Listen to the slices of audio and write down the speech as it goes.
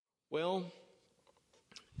Well,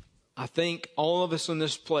 I think all of us in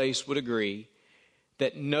this place would agree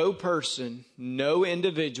that no person, no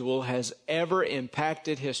individual has ever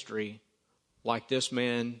impacted history like this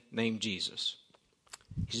man named Jesus.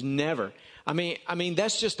 He's never. I mean,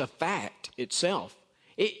 that's just a fact itself.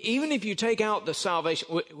 Even if you take out the salvation,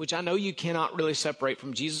 which I know you cannot really separate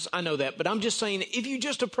from Jesus, I know that, but I'm just saying, if you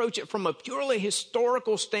just approach it from a purely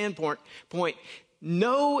historical standpoint,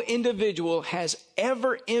 no individual has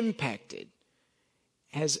ever impacted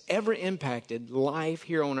life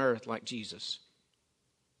here on earth like Jesus.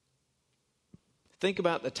 Think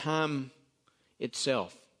about the time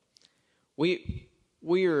itself. We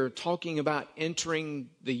are talking about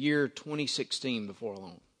entering the year 2016 before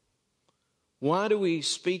long. Why do we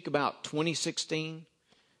speak about 2016?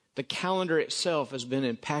 The calendar itself has been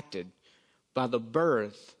impacted by the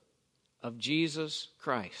birth of Jesus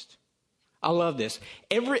Christ. I love this.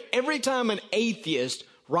 Every time an atheist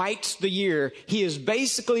writes the year, he is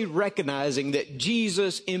basically recognizing that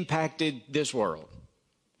Jesus impacted this world.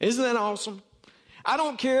 Isn't that awesome? I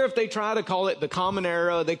don't care if they try to call it the common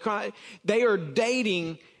era. They are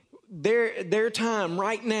dating their time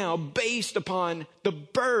right now based upon the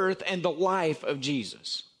birth and the life of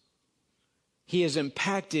Jesus. He has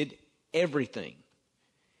impacted everything,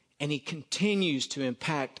 and he continues to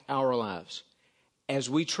impact our lives as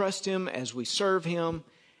we trust him, as we serve him,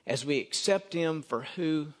 as we accept him for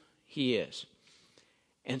who he is.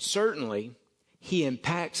 And certainly, he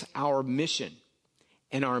impacts our mission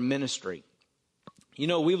and our ministry. You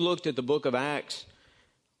know, we've looked at the book of Acts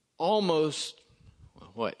almost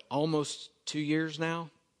 2 years now?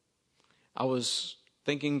 I was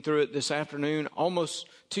thinking through it this afternoon. Almost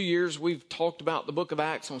 2 years we've talked about the book of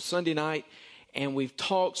Acts on Sunday night, and we've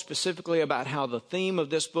talked specifically about how the theme of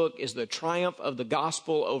this book is the triumph of the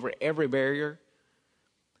gospel over every barrier.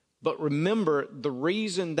 But remember, the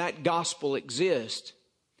reason that gospel exists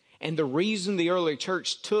and the reason the early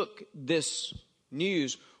church took this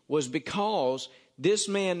news was because this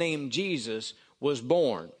man named Jesus was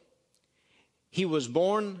born. He was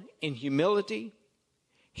born in humility.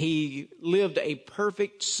 He lived a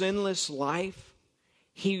perfect, sinless life.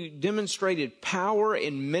 He demonstrated power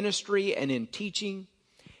in ministry and in teaching.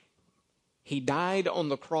 He died on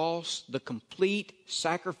the cross, the complete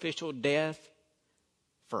sacrificial death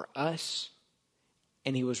for us,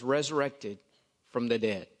 and he was resurrected from the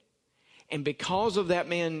dead. And because of that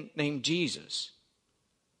man named Jesus,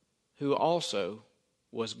 who also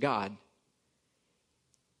was God,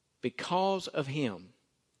 because of him,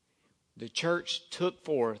 the church took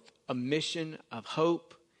forth a mission of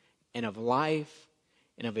hope and of life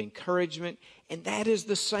and of encouragement. And that is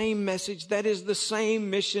the same message, that is the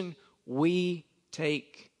same mission we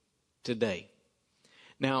take today.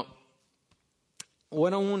 Now,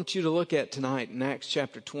 what I want you to look at tonight in Acts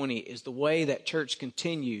chapter 20 is the way that church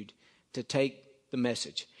continued to take the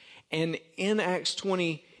message. And in Acts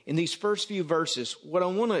 20, in these first few verses, what I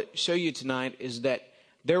want to show you tonight is that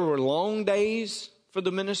there were long days for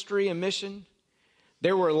the ministry and mission.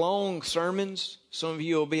 There were long sermons. Some of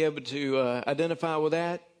you will be able to identify with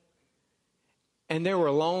that. And there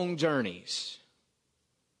were long journeys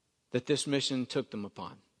that this mission took them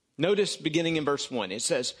upon. Notice beginning in verse 1, it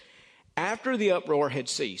says, after the uproar had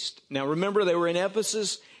ceased. Now remember, they were in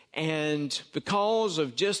Ephesus, and because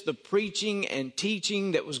of just the preaching and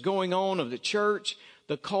teaching that was going on of the church,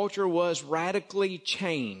 the culture was radically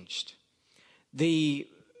changed.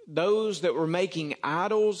 Those that were making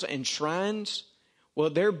idols and shrines, well,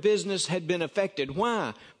 their business had been affected.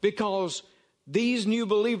 Why? Because these new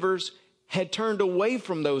believers had turned away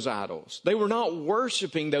from those idols. They were not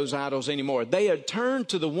worshiping those idols anymore. They had turned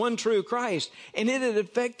to the one true Christ, and it had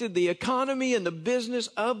affected the economy and the business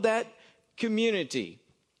of that community.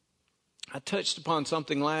 I touched upon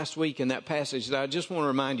something last week in that passage that I just want to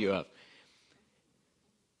remind you of.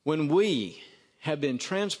 When we have been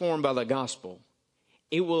transformed by the gospel,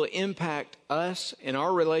 it will impact us and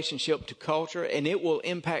our relationship to culture, and it will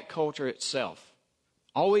impact culture itself.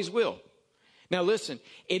 Always will. Now listen,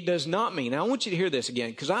 it does not mean, I want you to hear this again,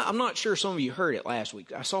 because I'm not sure some of you heard it last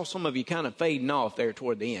week. I saw some of you kind of fading off there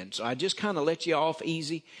toward the end, so I just kind of let you off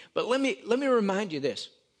easy. But let me remind you this.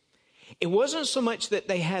 It wasn't so much that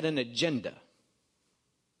they had an agenda.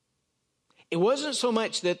 It wasn't so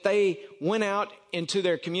much that they went out into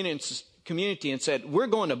their community and said, we're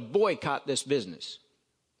going to boycott this business.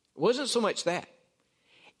 It wasn't so much that.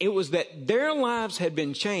 It was that their lives had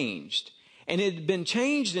been changed, and it had been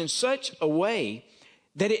changed in such a way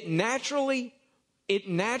that it naturally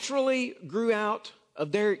grew out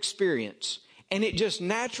of their experience, and it just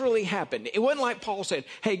naturally happened. It wasn't like Paul said,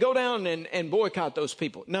 hey, go down and boycott those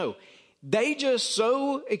people. No, They just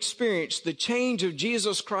so experienced the change of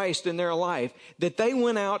Jesus Christ in their life that they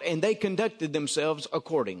went out and they conducted themselves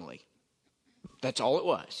accordingly. That's all it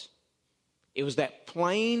was. It was that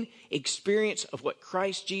plain experience of what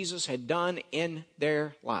Christ Jesus had done in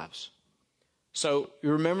their lives. So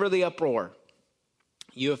you remember the uproar.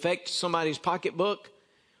 You affect somebody's pocketbook,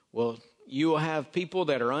 well, you will have people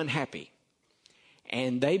that are unhappy.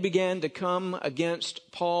 And they began to come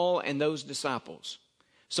against Paul and those disciples.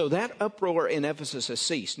 So that uproar in Ephesus has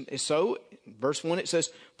ceased. So, verse 1, it says,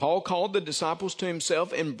 Paul called the disciples to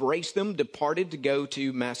himself, embraced them, departed to go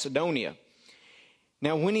to Macedonia.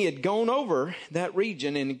 Now, when he had gone over that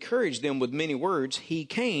region and encouraged them with many words, he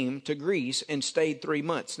came to Greece and stayed 3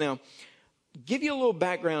 months. Now, give you a little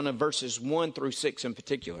background of verses 1 through 6 in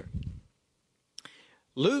particular.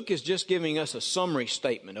 Luke is just giving us a summary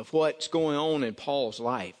statement of what's going on in Paul's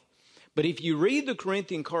life. But if you read the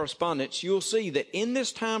Corinthian correspondence, you'll see that in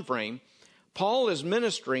this time frame, Paul is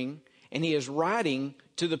ministering and he is writing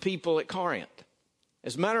to the people at Corinth.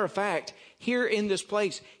 As a matter of fact, here in this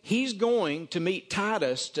place, he's going to meet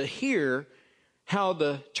Titus to hear how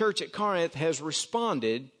the church at Corinth has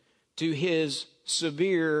responded to his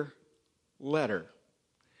severe letter.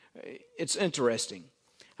 It's interesting.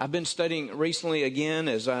 I've been studying recently again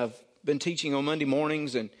as I've been teaching on Monday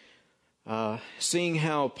mornings and seeing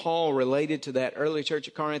how Paul related to that early church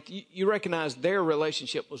at Corinth. You recognize their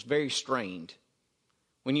relationship was very strained.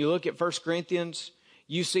 When you look at 1 Corinthians,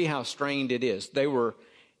 you see how strained it is. They were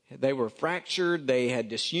fractured, they had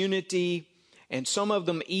disunity, and some of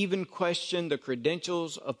them even questioned the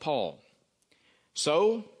credentials of Paul.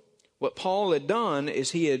 So, what Paul had done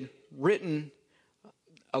is he had written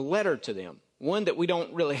a letter to them, one that we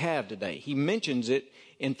don't really have today. He mentions it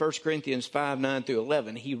in 1 Corinthians 5, 9 through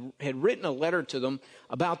 11. He had written a letter to them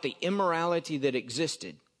about the immorality that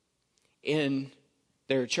existed in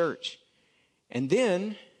their church. And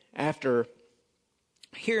then, after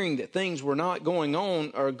hearing that things were not going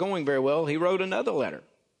on or going very well, he wrote another letter.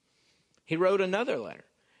 He wrote another letter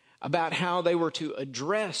about how they were to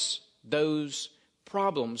address those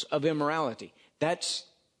problems of immorality. That's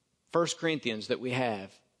 1 Corinthians that we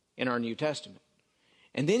have in our New Testament.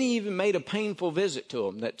 And then he even made a painful visit to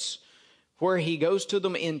them. That's where he goes to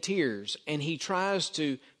them in tears and he tries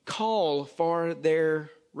to call for their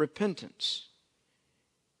repentance.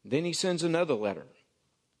 Then he sends another letter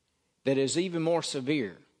that is even more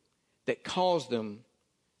severe, that calls them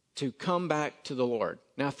to come back to the Lord.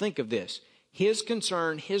 Now think of this. His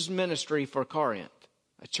concern, his ministry for Corinth,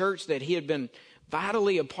 a church that he had been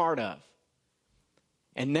vitally a part of.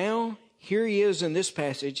 And now here he is in this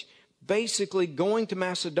passage, basically going to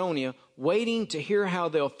Macedonia, waiting to hear how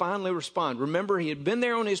they'll finally respond. Remember, he had been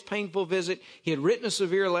there on his painful visit. He had written a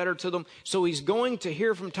severe letter to them. So he's going to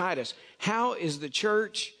hear from Titus. How is the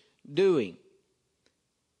church doing?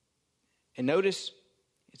 And notice,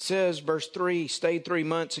 it says, verse 3, he stayed 3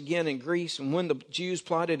 months again in Greece. And when the Jews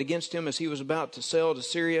plotted against him as he was about to sail to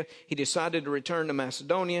Syria, he decided to return to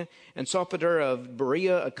Macedonia. And Sopater of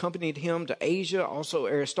Berea accompanied him to Asia, also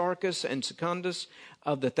Aristarchus and Secundus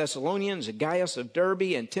of the Thessalonians, Gaius of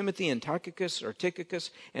Derbe, and Timothy and Tychicus,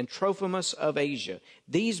 and Trophimus of Asia.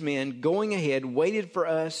 These men, going ahead, waited for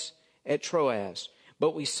us at Troas.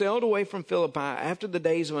 But we sailed away from Philippi after the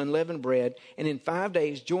days of unleavened bread, and in 5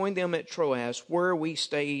 days joined them at Troas, where we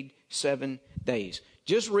stayed 7 days.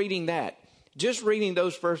 Just reading that, just reading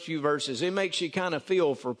those first few verses, it makes you kind of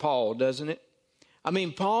feel for Paul, doesn't it? I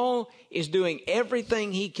mean, Paul is doing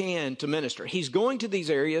everything he can to minister. He's going to these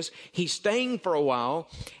areas. He's staying for a while.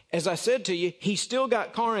 As I said to you, he's still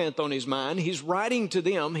got Corinth on his mind. He's writing to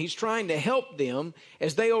them. He's trying to help them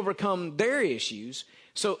as they overcome their issues.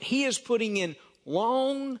 So he is putting in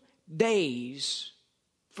long days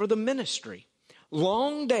for the ministry,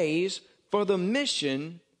 long days for the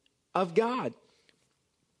mission of God.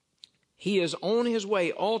 He is on his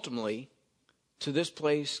way ultimately to this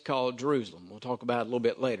place called Jerusalem. We'll talk about it a little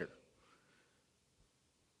bit later.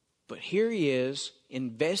 But here he is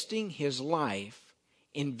investing his life,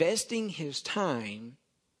 investing his time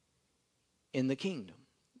in the kingdom.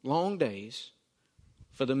 Long days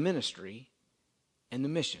for the ministry and the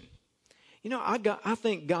mission. You know, I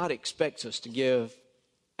think God expects us to give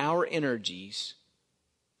our energies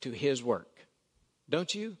to his work.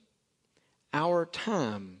 Don't you? Our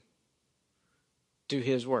time to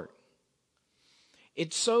his work.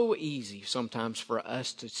 It's so easy sometimes for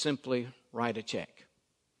us to simply write a check.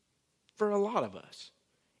 For a lot of us,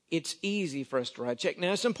 it's easy for us to write a check.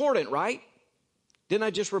 Now, it's important, right? Didn't I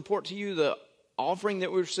just report to you the offering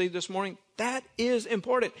that we received this morning? That is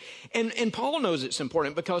important. And Paul knows it's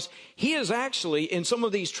important because he is actually, in some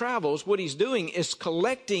of these travels, what he's doing is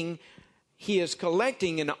collecting he is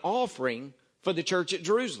collecting an offering for the church at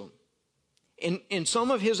Jerusalem. In some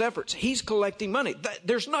of his efforts, he's collecting money.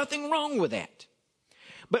 There's nothing wrong with that.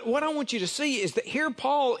 But what I want you to see is that here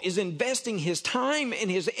Paul is investing his time and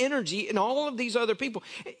his energy in all of these other people.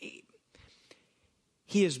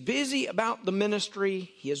 He is busy about the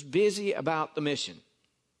ministry. He is busy about the mission.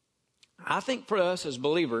 I think for us as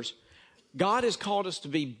believers, God has called us to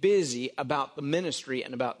be busy about the ministry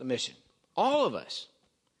and about the mission. All of us.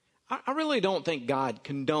 I really don't think God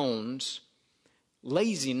condones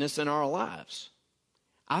laziness in our lives.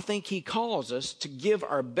 I think he calls us to give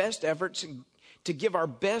our best efforts, to give our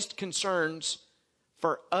best concerns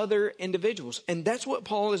for other individuals. And that's what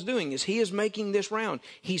Paul is doing, is he is making this round.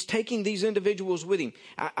 He's taking these individuals with him.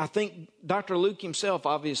 I think Dr. Luke himself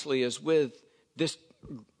obviously is with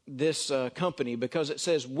this company, because it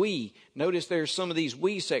says we. Notice there's some of these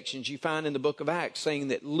we sections you find in the book of Acts saying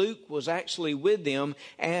that Luke was actually with them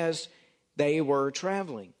as they were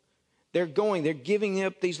traveling. They're giving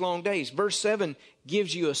up these long days. Verse 7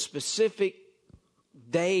 gives you a specific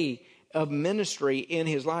day of ministry in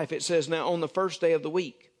his life. It says, now on the first day of the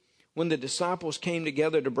week, when the disciples came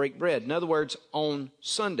together to break bread. In other words, on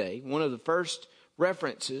Sunday, one of the first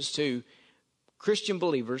references to Christian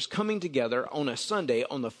believers coming together on a Sunday,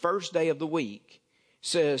 on the first day of the week,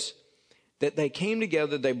 says that they came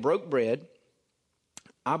together, they broke bread.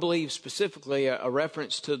 I believe specifically a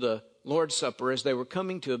reference to the Lord's Supper, as they were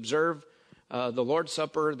coming to observe the Lord's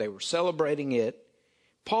Supper. They were celebrating it.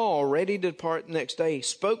 Paul, ready to depart the next day,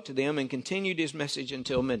 spoke to them and continued his message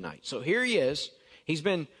until midnight. So here he is. He's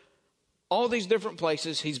been all these different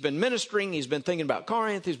places. He's been ministering. He's been thinking about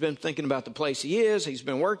Corinth. He's been thinking about the place he is. He's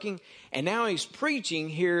been working. And now he's preaching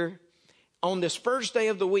here on this first day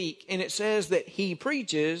of the week. And it says that he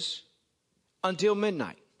preaches until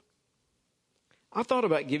midnight. I thought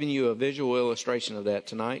about giving you a visual illustration of that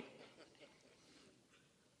tonight.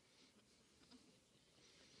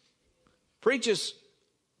 Preaches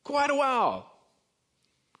quite a while.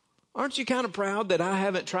 Aren't you kind of proud that I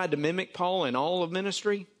haven't tried to mimic Paul in all of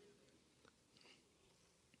ministry?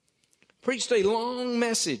 Preached a long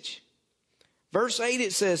message. Verse 8,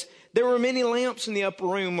 it says, there were many lamps in the upper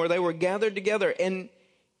room where they were gathered together, and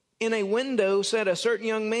in a window sat a certain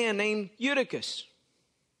young man named Eutychus,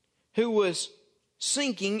 who was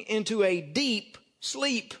sinking into a deep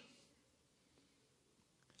sleep.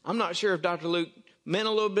 I'm not sure if Dr. Luke meant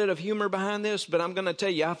a little bit of humor behind this, but I'm going to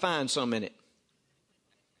tell you, I find some in it.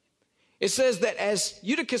 It says that as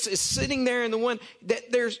Eutychus is sitting there in the one, that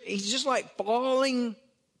he's just like falling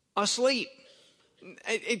asleep.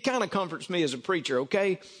 It kind of comforts me as a preacher,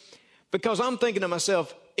 okay? Because I'm thinking to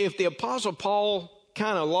myself, if the Apostle Paul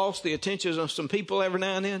kind of lost the attention of some people every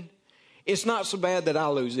now and then, it's not so bad that I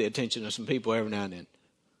lose the attention of some people every now and then.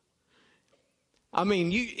 I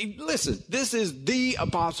mean, listen, this is the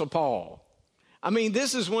Apostle Paul. I mean,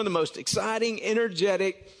 this is one of the most exciting,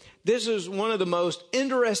 energetic, this is one of the most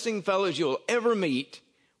interesting fellows you'll ever meet,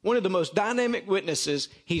 one of the most dynamic witnesses.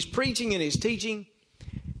 He's preaching and he's teaching,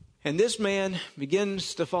 and this man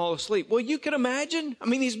begins to fall asleep. Well, you can imagine. I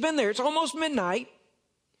mean, he's been there. It's almost midnight.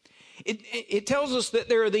 It tells us that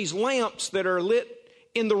there are these lamps that are lit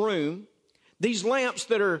in the room, these lamps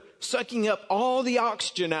that are sucking up all the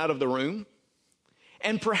oxygen out of the room,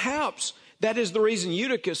 and perhaps that is the reason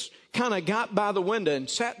Eutychus kind of got by the window and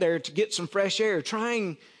sat there to get some fresh air,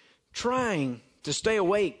 trying to stay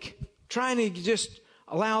awake, trying to just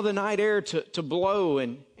allow the night air to blow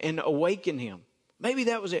and awaken him. Maybe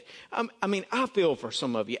that was it. I mean, I feel for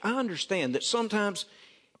some of you. I understand that sometimes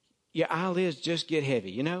your eyelids just get heavy,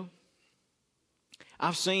 you know.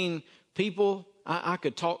 I've seen people, I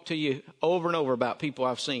could talk to you over and over about people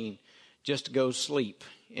I've seen just go sleep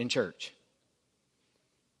in church.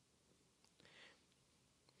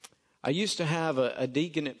 I used to have a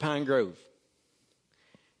deacon at Pine Grove.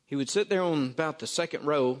 He would sit there on about the second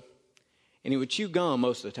row, and he would chew gum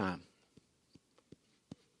most of the time.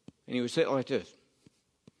 And he would sit like this.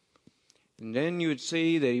 And then you would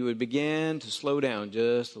see that he would begin to slow down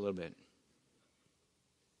just a little bit.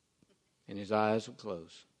 And his eyes would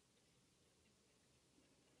close.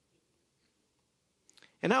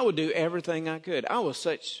 And I would do everything I could. I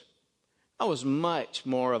was much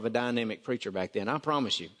more of a dynamic preacher back then, I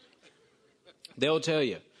promise you. They'll tell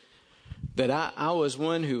you that I was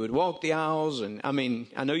one who would walk the aisles. And I mean,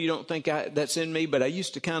 I know you don't think that's in me, but I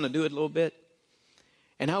used to kind of do it a little bit.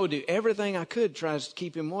 And I would do everything I could to try to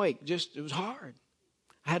keep him awake. It was hard.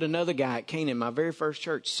 I had another guy at Canaan, my very first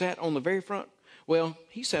church, sat on the very front. Well,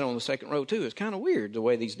 he sat on the second row too. It's kind of weird the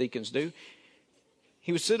way these deacons do.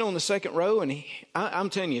 He would sit on the second row, and I'm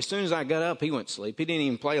telling you, as soon as I got up, he went to sleep. He didn't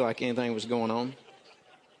even play like anything was going on.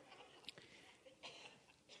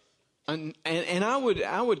 And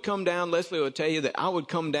I would come down. Leslie would tell you that I would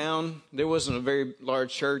come down. There wasn't a very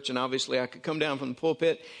large church, and obviously I could come down from the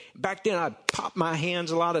pulpit. Back then, I'd pop my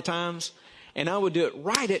hands a lot of times, and I would do it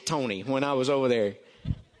right at Tony when I was over there.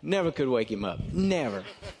 Never could wake him up. Never.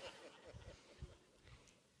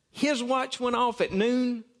 His watch went off at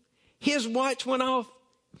noon. His watch went off.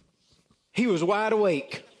 He was wide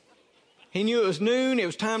awake. He knew it was noon. It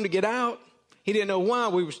was time to get out. He didn't know why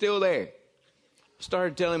we were still there.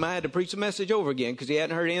 Started telling him I had to preach the message over again because he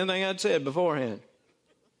hadn't heard anything I'd said beforehand.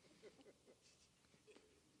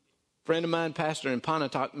 Friend of mine pastored in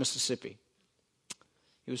Pontotoc, Mississippi.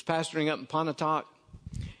 He was pastoring up in Pontotoc,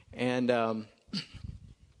 and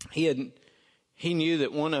he knew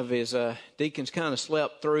that one of his deacons kind of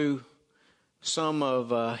slept through some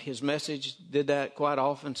of his message. Did that quite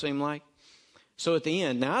often, seemed like. So at the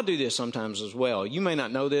end, now I do this sometimes as well. You may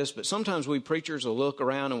not know this, but sometimes we preachers will look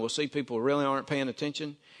around and we'll see people who really aren't paying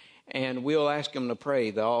attention, and we'll ask them to pray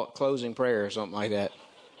the closing prayer or something like that.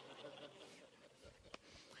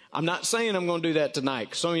 I'm not saying I'm going to do that tonight,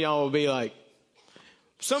 because some of y'all will be like,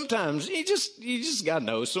 sometimes you just got to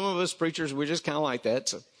know. Some of us preachers, we're just kind of like that.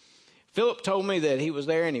 So Philip told me that he was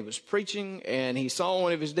there and he was preaching, and he saw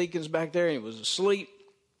one of his deacons back there and he was asleep.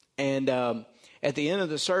 And at the end of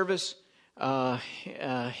the service,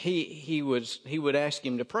 he would ask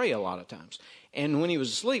him to pray a lot of times. And when he was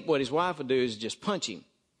asleep, what his wife would do is just punch him,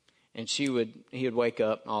 and he would wake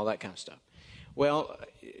up and all that kind of stuff. Well,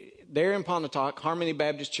 there in Pontotoc, Harmony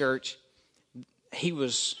Baptist Church, he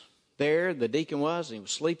was there, the deacon was, and he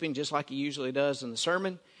was sleeping just like he usually does in the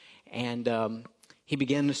sermon, and he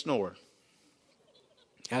began to snore.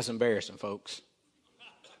 That's embarrassing, folks.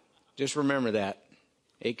 Just remember that.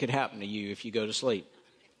 It could happen to you if you go to sleep.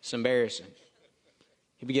 It's embarrassing.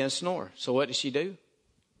 He began to snore. So what does she do?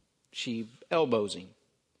 She elbows him.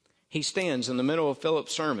 He stands in the middle of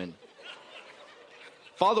Philip's sermon.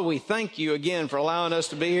 Father, we thank you again for allowing us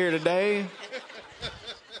to be here today.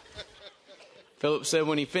 Philip said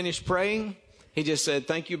when he finished praying, he just said,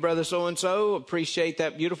 thank you, brother so-and-so. Appreciate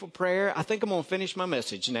that beautiful prayer. I think I'm going to finish my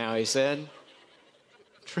message now, he said.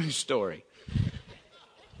 True story.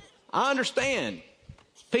 I understand.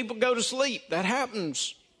 People go to sleep. That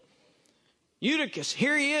happens. Eutychus,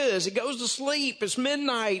 here he is. He goes to sleep. It's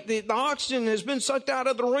midnight. The oxygen has been sucked out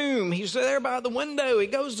of the room. He's there by the window. He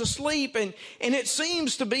goes to sleep. And it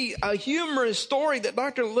seems to be a humorous story that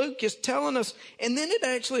Dr. Luke is telling us. And then it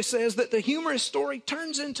actually says that the humorous story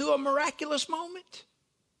turns into a miraculous moment.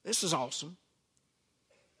 This is awesome.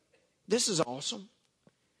 This is awesome.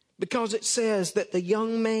 Because it says that the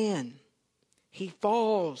young man, he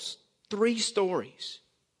falls 3 stories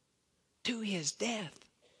to his death.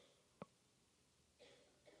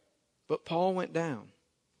 But Paul went down,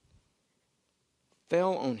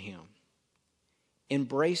 fell on him,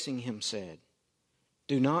 embracing him, said,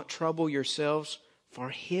 do not trouble yourselves, for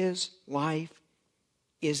his life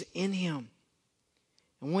is in him.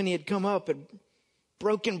 And when he had come up, had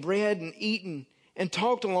broken bread and eaten and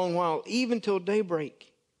talked a long while, even till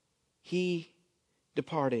daybreak, he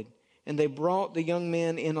departed. And they brought the young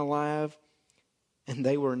man in alive, and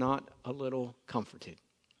they were not a little comforted.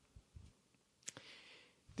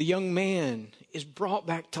 The young man is brought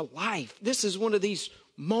back to life. This is one of these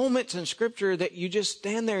moments in Scripture that you just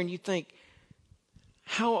stand there and you think,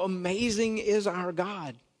 how amazing is our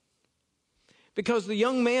God? Because the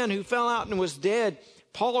young man who fell out and was dead,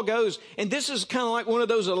 Paul goes, and this is kind of like one of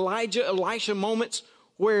those Elisha moments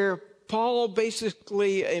where Paul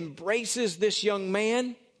basically embraces this young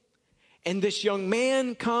man, and this young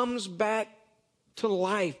man comes back to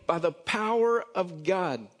life by the power of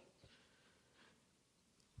God.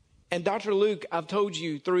 And Dr. Luke, I've told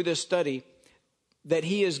you through this study that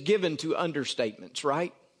he is given to understatements,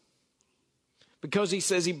 right? Because he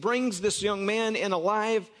says he brings this young man in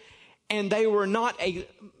alive, and they were not a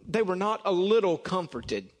little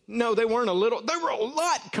comforted. No, they weren't a little. They were a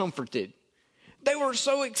lot comforted. They were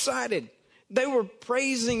so excited. They were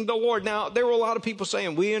praising the Lord. Now, there were a lot of people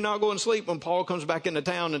saying, we are not going to sleep when Paul comes back into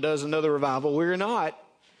town and does another revival. We're not.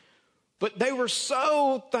 But they were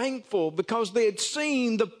so thankful because they had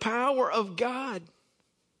seen the power of God.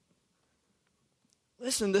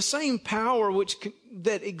 Listen, the same power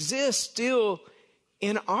that exists still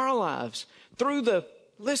in our lives. Through the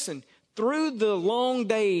long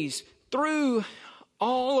days, through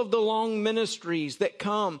all of the long ministries that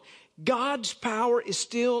come, God's power is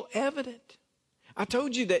still evident. I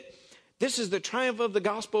told you that this is the triumph of the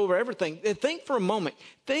gospel over everything. Think for a moment,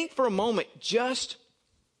 just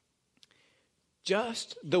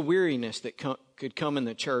the weariness that could come in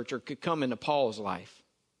the church or could come into Paul's life.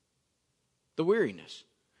 The weariness.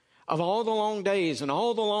 of all the long days and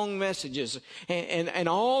all the long messages and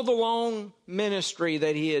all the long ministry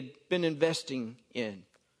that he had been investing in.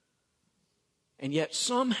 And yet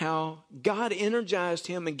somehow God energized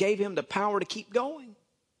him and gave him the power to keep going.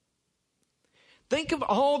 Think of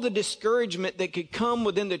all the discouragement that could come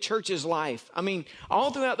within the church's life. I mean,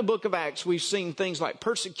 all throughout the book of Acts, we've seen things like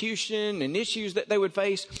persecution and issues that they would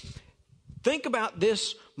face. Think about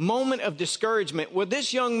this moment of discouragement with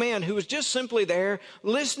this young man who was just simply there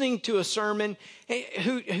listening to a sermon,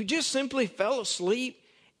 who just simply fell asleep.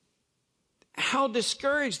 How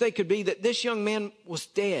discouraged they could be that this young man was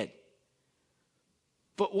dead.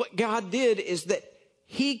 But what God did is that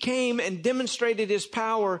he came and demonstrated his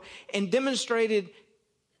power and demonstrated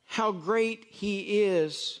how great he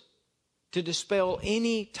is to dispel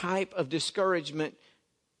any type of discouragement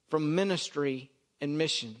from ministry and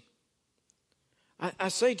mission. I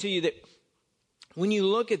say to you that when you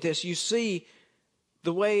look at this, you see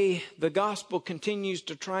the way the gospel continues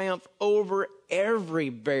to triumph over every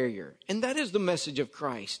barrier. And that is the message of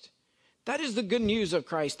Christ. That is the good news of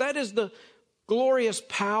Christ. That is the glorious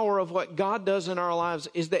power of what God does in our lives,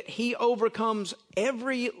 is that he overcomes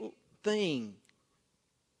everything.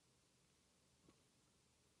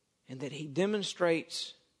 And that he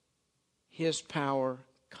demonstrates his power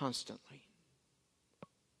constantly.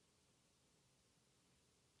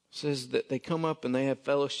 It says that they come up and they have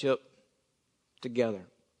fellowship together.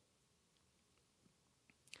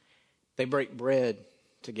 They break bread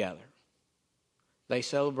together. They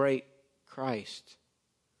celebrate Christ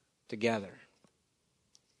together.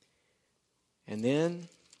 And then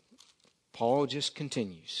Paul just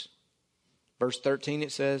continues. Verse 13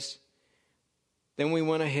 it says, "Then we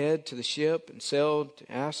went ahead to the ship and sailed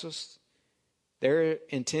to Assos, there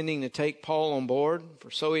intending to take Paul on board, for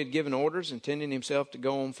so he had given orders, intending himself to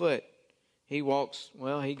go on foot." He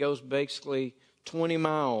goes basically 20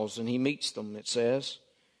 miles and he meets them, it says.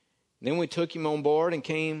 Then we took him on board and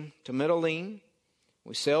came to Mytilene.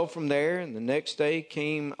 We sailed from there, and the next day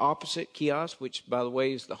came opposite Chios, which, by the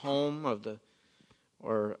way, is the home of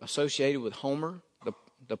or associated with Homer,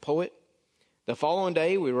 the poet. The following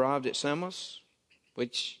day, we arrived at Samos,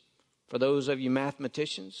 which, for those of you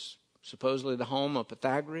mathematicians, supposedly the home of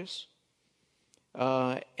Pythagoras,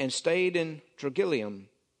 and stayed in Trogyllium.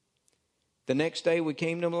 The next day, we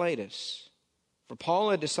came to Miletus, for Paul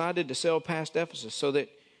had decided to sail past Ephesus so that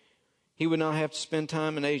he would not have to spend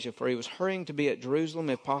time in Asia, for he was hurrying to be at Jerusalem,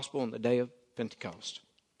 if possible, on the day of Pentecost.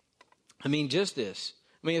 I mean, just this.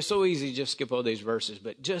 I mean, it's so easy to just skip all these verses,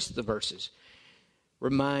 but just the verses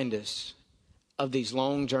remind us of these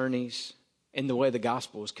long journeys and the way the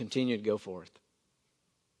gospel has continued to go forth.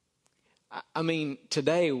 I mean,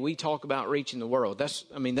 today we talk about reaching the world.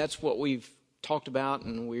 That's what we've talked about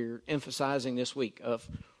and we're emphasizing this week, of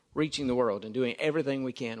reaching the world and doing everything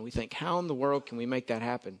we can. We think, how in the world can we make that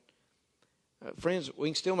happen? Friends, we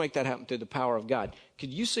can still make that happen through the power of God.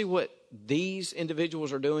 Could you see what these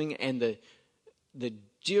individuals are doing and the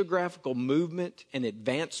geographical movement and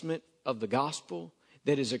advancement of the gospel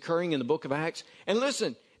that is occurring in the book of Acts? And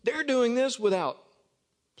listen, they're doing this without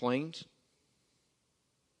planes,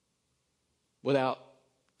 without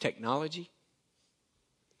technology,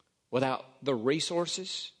 without the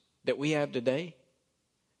resources that we have today.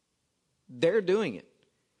 They're doing it.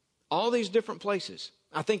 All these different places.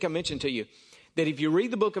 I think I mentioned to you that if you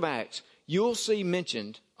read the book of Acts, you'll see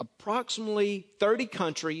mentioned approximately 30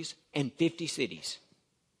 countries and 50 cities.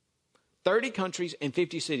 30 countries and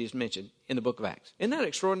 50 cities mentioned in the book of Acts. Isn't that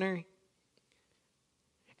extraordinary?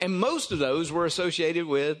 And most of those were associated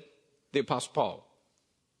with the Apostle Paul.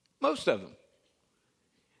 Most of them.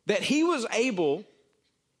 That he was able,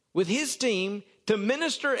 with his team, to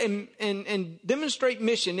minister and demonstrate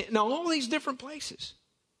mission in all these different places.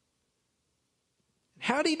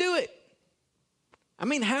 How'd he do it? I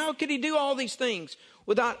mean, how could he do all these things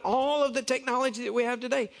without all of the technology that we have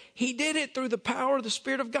today? He did it through the power of the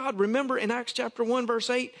Spirit of God. Remember in Acts chapter 1, verse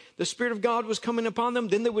 8, the Spirit of God was coming upon them.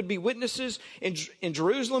 Then there would be witnesses in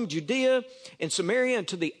Jerusalem, Judea, and Samaria, and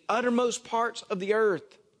to the uttermost parts of the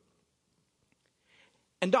earth.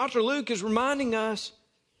 And Dr. Luke is reminding us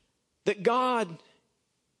that God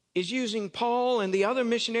is using Paul and the other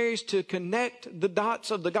missionaries to connect the dots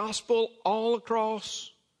of the gospel all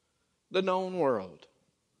across the known world.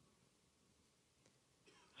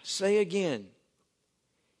 Say again,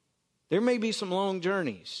 there may be some long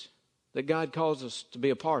journeys that God calls us to be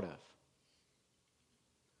a part of,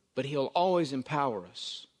 but He'll always empower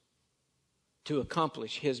us to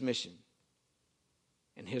accomplish His mission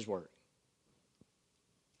and His work.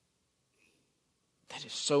 That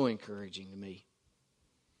is so encouraging to me.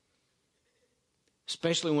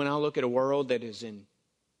 Especially when I look at a world that is in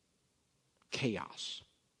chaos.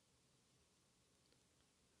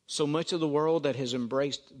 So much of the world that has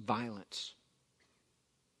embraced violence.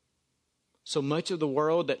 So much of the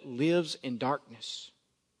world that lives in darkness.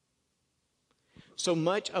 So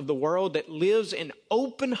much of the world that lives in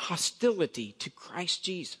open hostility to Christ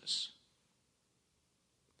Jesus.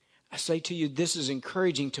 I say to you, this is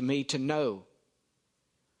encouraging to me to know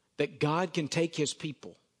that God can take His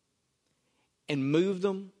people and move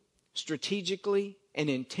them strategically and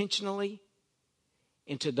intentionally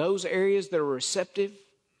into those areas that are receptive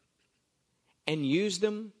and use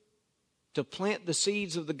them to plant the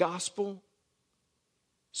seeds of the gospel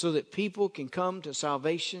so that people can come to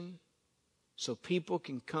salvation, so people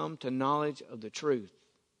can come to knowledge of the truth,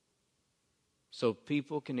 so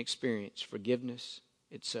people can experience forgiveness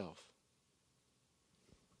itself.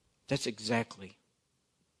 That's exactly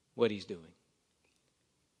what He's doing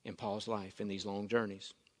in Paul's life in these long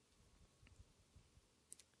journeys.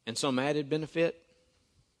 And some added benefit,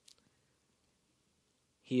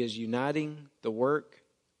 he is uniting the work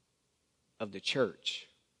of the church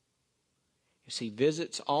as he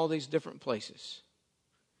visits all these different places,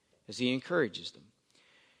 as he encourages them.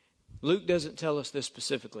 Luke doesn't tell us this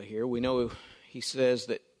specifically here. We know he says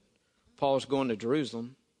that Paul's going to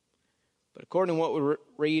Jerusalem. But according to what we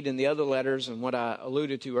read in the other letters and what I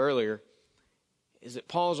alluded to earlier, is that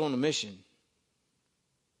Paul's on a mission.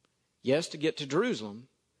 Yes, to get to Jerusalem,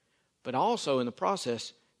 but also in the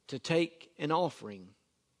process to take an offering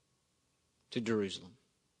to Jerusalem.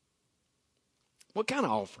 What kind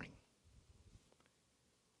of offering?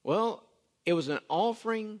 Well, it was an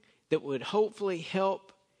offering that would hopefully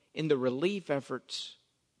help in the relief efforts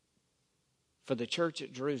for the church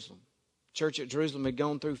at Jerusalem. The church at Jerusalem had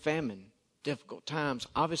gone through famine, difficult times,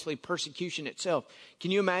 obviously persecution itself. Can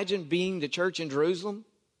you imagine being the church in Jerusalem?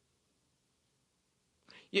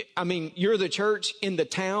 I mean, you're the church in the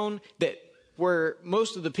town where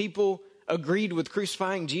most of the people agreed with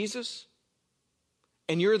crucifying Jesus,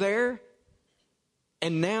 and you're there,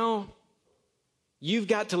 and now you've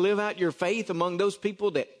got to live out your faith among those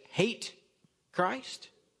people that hate Christ,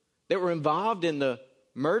 that were involved in the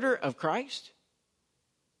murder of Christ.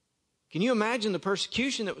 Can you imagine the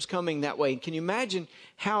persecution that was coming that way? Can you imagine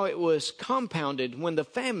how it was compounded when the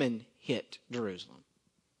famine hit Jerusalem?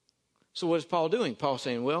 So what is Paul doing? Paul's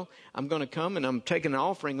saying, well, I'm going to come and I'm taking an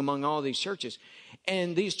offering among all these churches.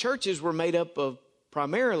 And these churches were made up of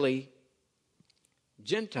primarily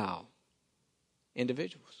Gentile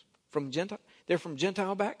individuals. They're from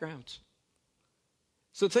Gentile backgrounds.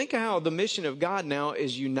 So think how the mission of God now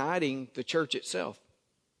is uniting the church itself.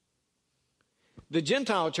 The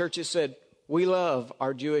Gentile churches said, we love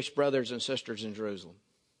our Jewish brothers and sisters in Jerusalem.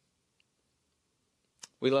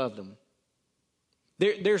 We love them.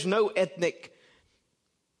 There's no ethnic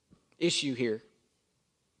issue here.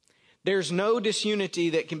 There's no disunity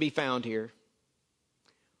that can be found here.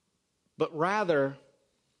 But rather,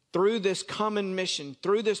 through this common mission,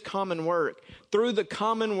 through this common work, through the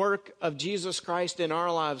common work of Jesus Christ in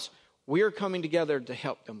our lives, we are coming together to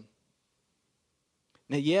help them.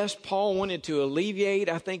 Now, yes, Paul wanted to alleviate,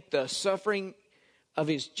 I think, the suffering of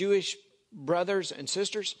his Jewish brothers and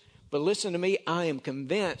sisters. But listen to me, I am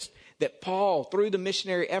convinced that Paul, through the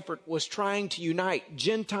missionary effort, was trying to unite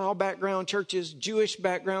Gentile background churches, Jewish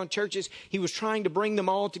background churches. He was trying to bring them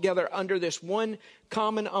all together under this one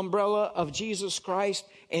common umbrella of Jesus Christ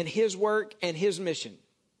and His work and His mission.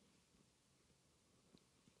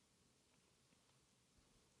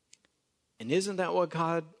 And isn't that what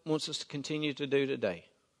God wants us to continue to do today?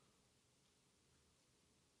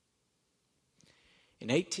 In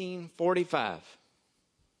 1845,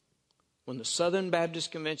 when the Southern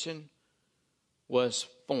Baptist Convention was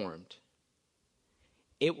formed,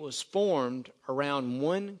 it was formed around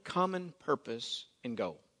one common purpose and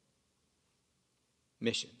goal: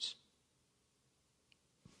 missions.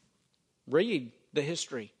 Read the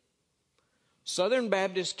history. Southern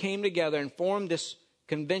Baptists came together and formed this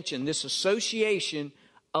convention, this association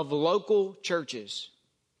of local churches,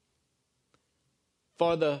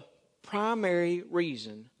 for the primary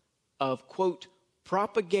reason of, quote,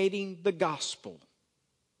 propagating the gospel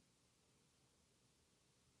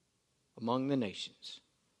among the nations.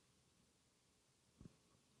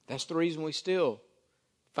 That's the reason we still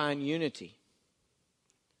find unity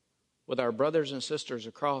with our brothers and sisters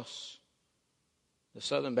across the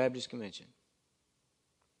Southern Baptist Convention.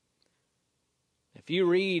 If you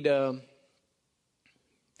read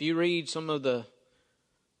some of the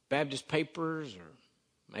Baptist papers, or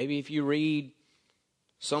maybe if you read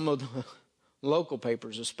some of the local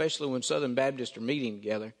papers, especially when Southern Baptists are meeting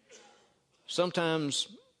together, sometimes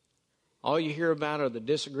all you hear about are the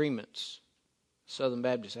disagreements Southern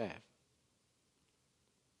Baptists have.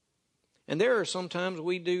 And there are sometimes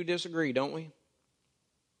we do disagree, don't we?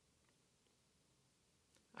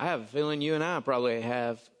 I have a feeling you and I probably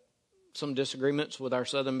have some disagreements with our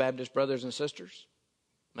Southern Baptist brothers and sisters.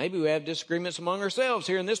 Maybe we have disagreements among ourselves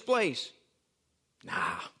here in this place.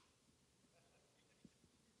 Nah.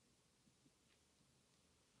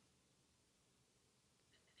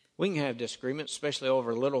 We can have disagreements, especially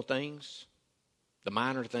over little things, the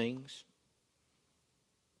minor things.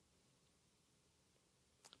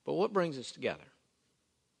 But what brings us together?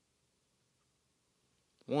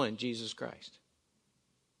 One, Jesus Christ.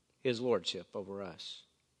 His lordship over us,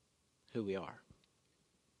 who we are.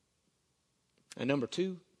 And number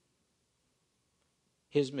two,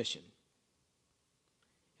 His mission.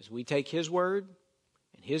 As we take His word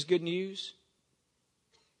and His good news,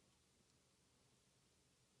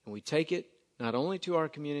 and we take it not only to our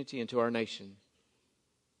community and to our nation,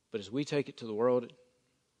 but as we take it to the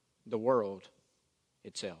world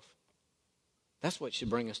itself. That's what should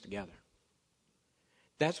bring us together.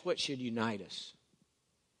 That's what should unite us.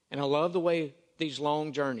 And I love the way these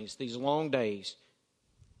long journeys, these long days,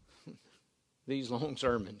 these long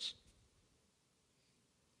sermons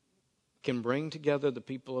can bring together the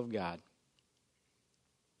people of God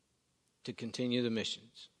to continue the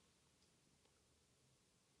missions.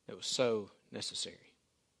 It was so necessary.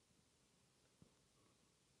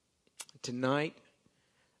 Tonight,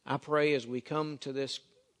 I pray as we come to this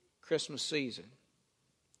Christmas season,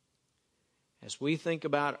 as we think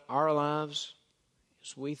about our lives,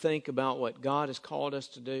 as we think about what God has called us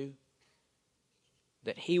to do,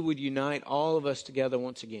 that He would unite all of us together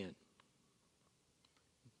once again.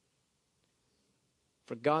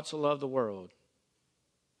 For God so loved the world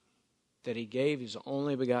that He gave His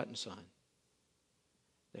only begotten Son,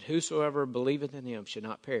 that whosoever believeth in Him should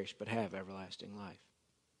not perish but have everlasting life.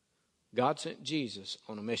 God sent Jesus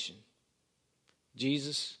on a mission.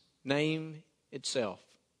 Jesus' name itself,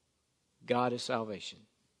 God is salvation,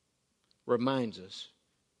 reminds us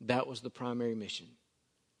that was the primary mission,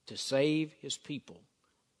 to save His people,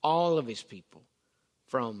 all of His people,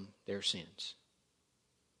 from their sins.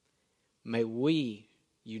 May we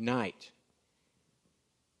unite.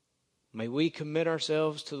 May we commit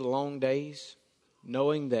ourselves to the long days,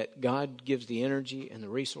 knowing that God gives the energy and the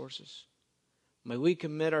resources. May we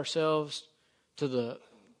commit ourselves to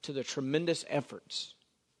the tremendous efforts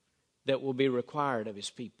that will be required of His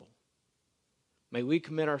people. May we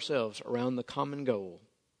commit ourselves around the common goal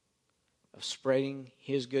of spreading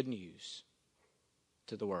His good news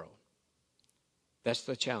to the world. That's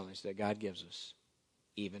the challenge that God gives us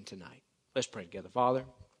even tonight. Let's pray together. Father,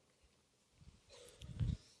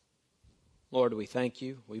 Lord, we thank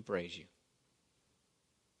You. We praise You.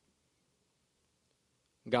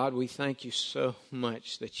 God, we thank You so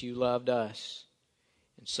much that You loved us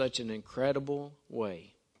in such an incredible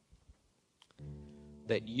way,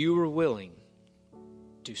 that You were willing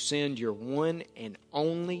to send Your one and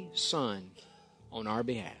only Son on our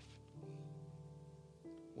behalf.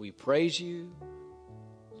 We praise You.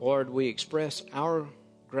 Lord, we express our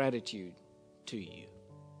gratitude to You.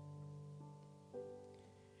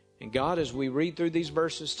 And God, as we read through these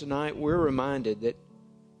verses tonight, we're reminded that,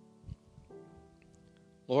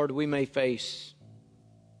 Lord, we may face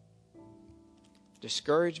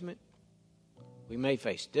discouragement. We may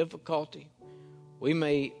face difficulty. We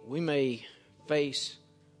may face,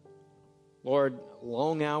 Lord,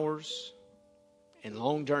 long hours and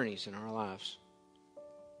long journeys in our lives.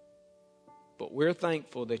 But we're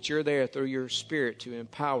thankful that You're there through Your Spirit to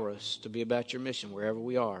empower us to be about Your mission wherever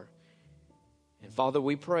we are. And Father,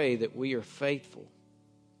 we pray that we are faithful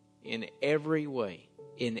in every way,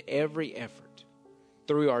 in every effort,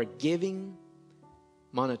 through our giving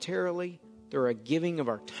monetarily, through our giving of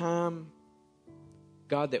our time.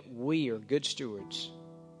 God, that we are good stewards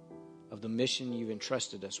of the mission You've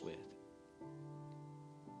entrusted us with.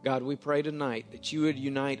 God, we pray tonight that You would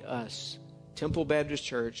unite us, Temple Baptist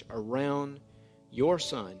Church, around Your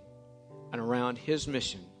Son and around His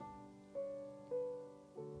mission.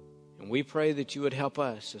 And we pray that You would help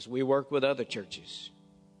us as we work with other churches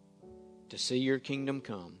to see Your kingdom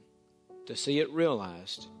come, to see it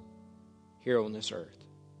realized here on this earth.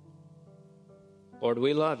 Lord,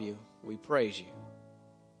 we love You. We praise You.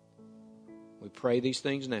 We pray these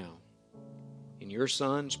things now in Your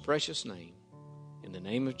Son's precious name, in the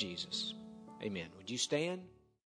name of Jesus. Amen. Would you stand?